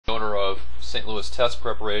St. Louis test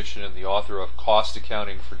preparation and the author of Cost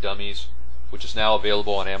Accounting for Dummies, which is now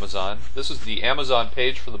available on Amazon. This is the Amazon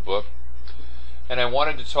page for the book, and I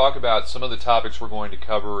wanted to talk about some of the topics we're going to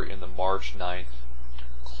cover in the March 9th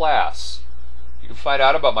class. You can find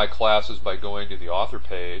out about my classes by going to the author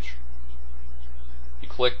page. You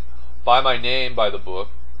click by my name by the book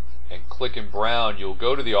and click in brown. You'll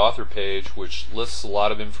go to the author page, which lists a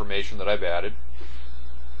lot of information that I've added.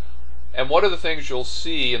 And one of the things you'll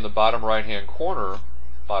see in the bottom right hand corner,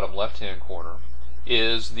 bottom left hand corner,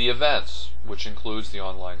 is the events, which includes the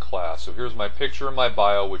online class. So here's my picture and my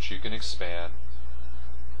bio, which you can expand.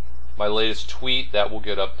 My latest tweet, that will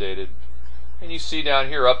get updated. And you see down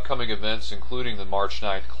here upcoming events, including the March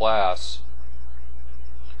 9th class.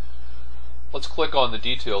 Let's click on the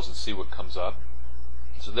details and see what comes up.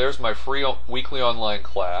 So there's my free weekly online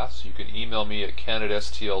class. You can email me at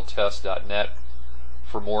ken@stltest.net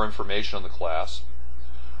for more information on the class.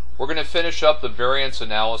 We're going to finish up the variance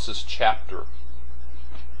analysis chapter.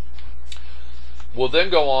 We'll then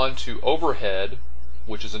go on to overhead,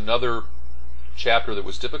 which is another chapter that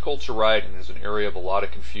was difficult to write and is an area of a lot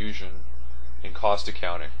of confusion in cost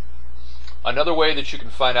accounting. Another way that you can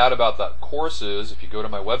find out about that course is if you go to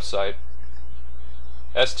my website,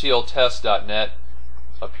 stltest.net.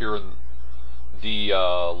 Up here in the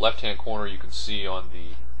left hand corner you can see on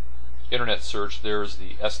the internet search, there's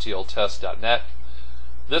the stltest.net.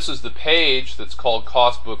 This is the page that's called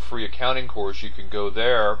Cost Book Free Accounting Course. You can go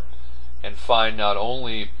there and find not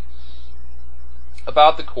only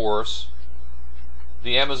about the course,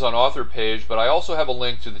 the Amazon author page, but I also have a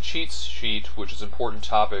link to the cheat sheet, which is important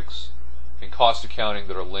topics in cost accounting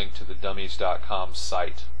that are linked to the dummies.com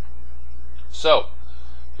site. So,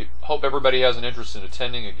 I hope everybody has an interest in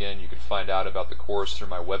attending. Again, you can find out about the course through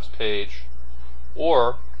my web page,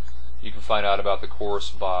 or you can find out about the course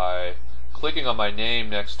by clicking on my name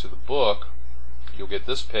next to the book. You'll get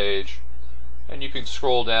this page, and you can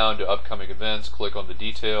scroll down to upcoming events, click on the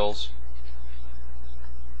details,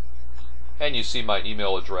 and you see my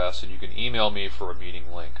email address, and you can email me for a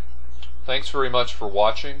meeting link. Thanks very much for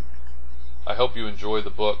watching. I hope you enjoy the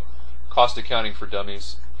book, Cost Accounting for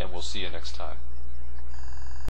Dummies, and we'll see you next time.